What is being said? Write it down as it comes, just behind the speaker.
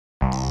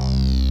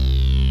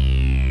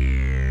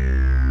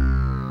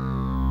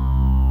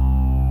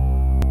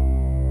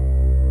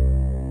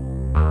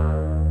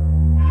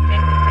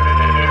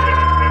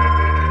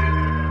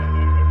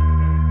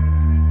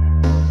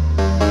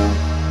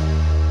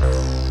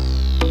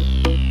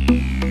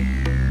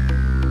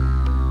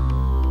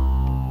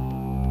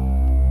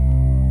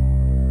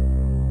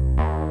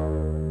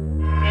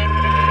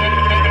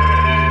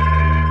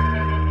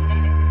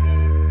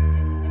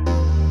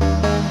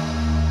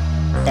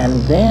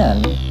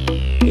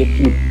if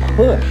you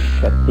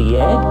push at the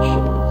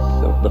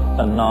edges of the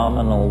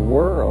phenomenal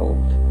world,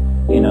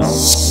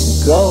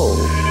 go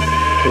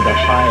to the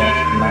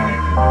highest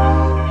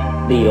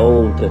mountains, the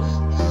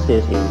oldest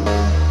cities,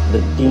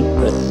 the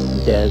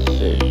deepest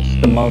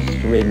deserts, the most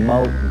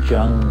remote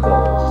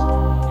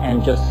jungles,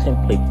 and just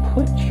simply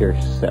put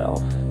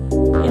yourself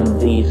in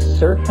these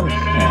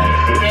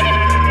circumstances,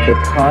 the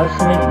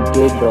cosmic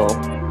giggle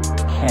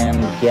can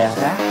get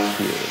at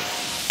you.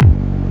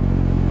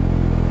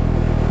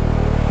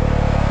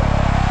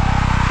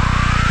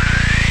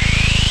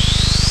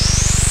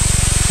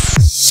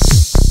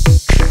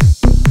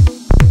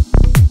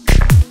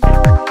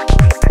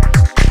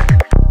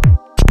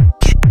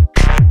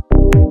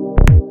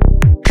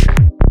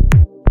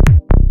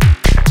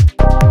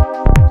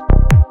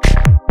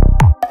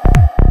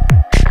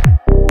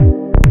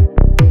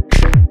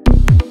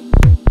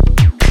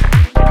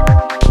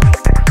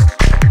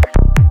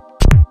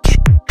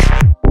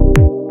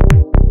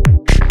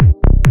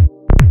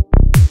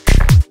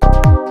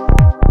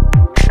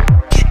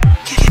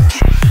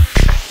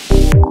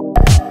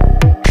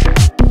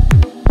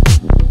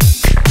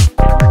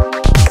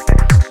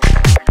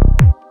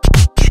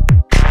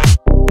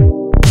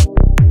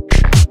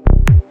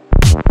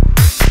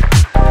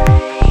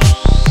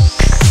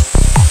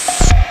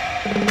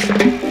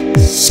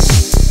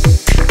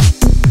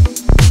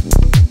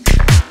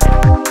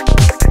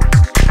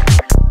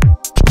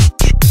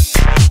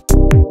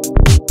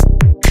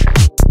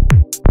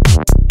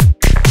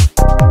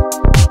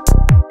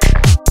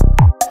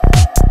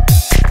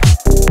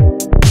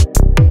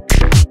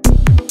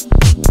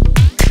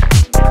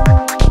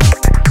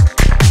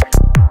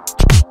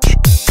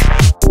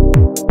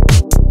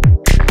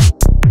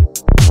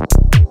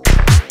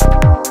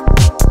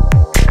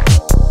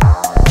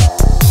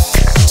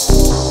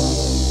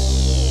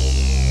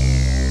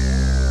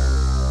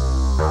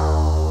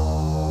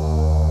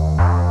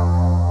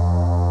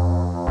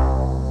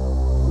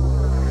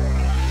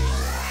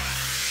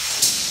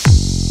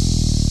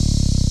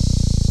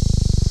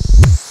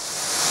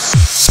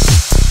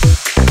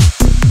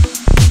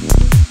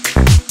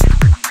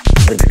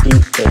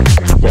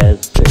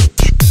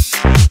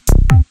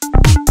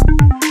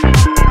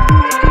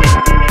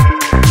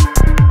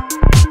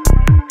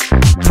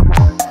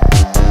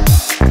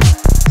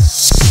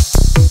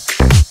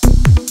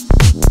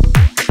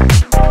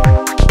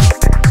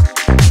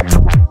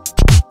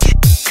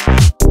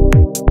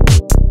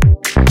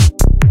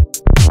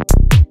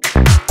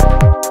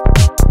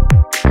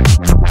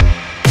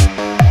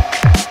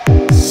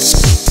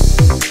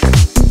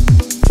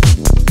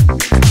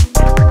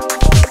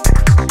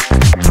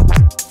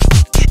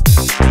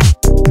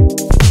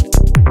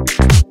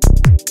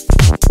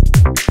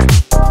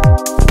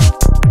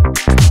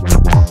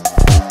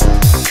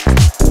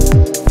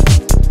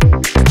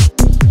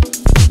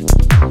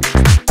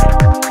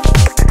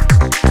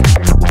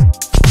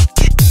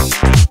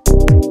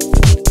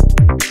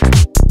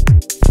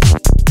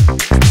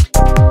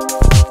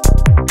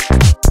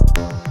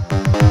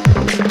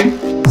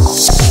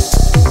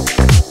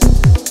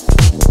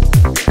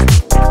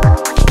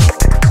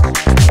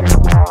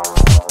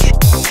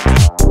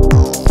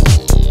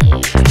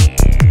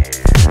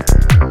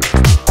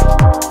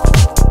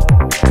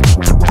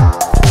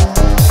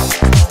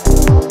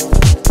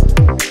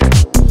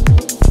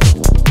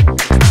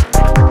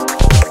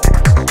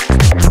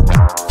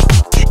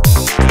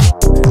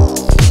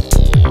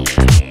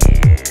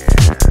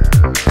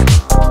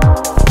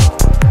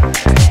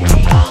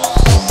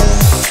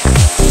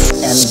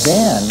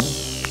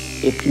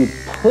 If you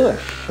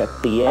push at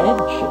the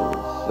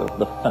edges of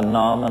the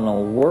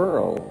phenomenal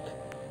world,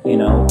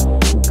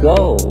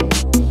 go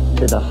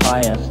to the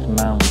highest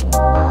mountains,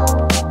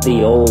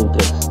 the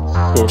oldest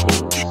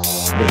cities,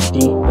 the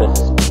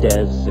deepest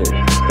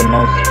deserts, the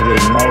most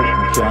remote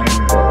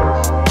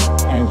jungles,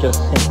 and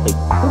just simply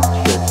put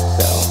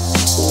yourself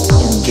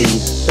in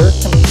these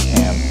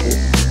circumstances,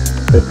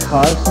 the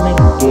cosmic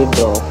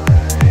giggle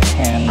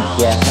can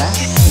get at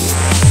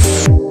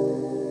you.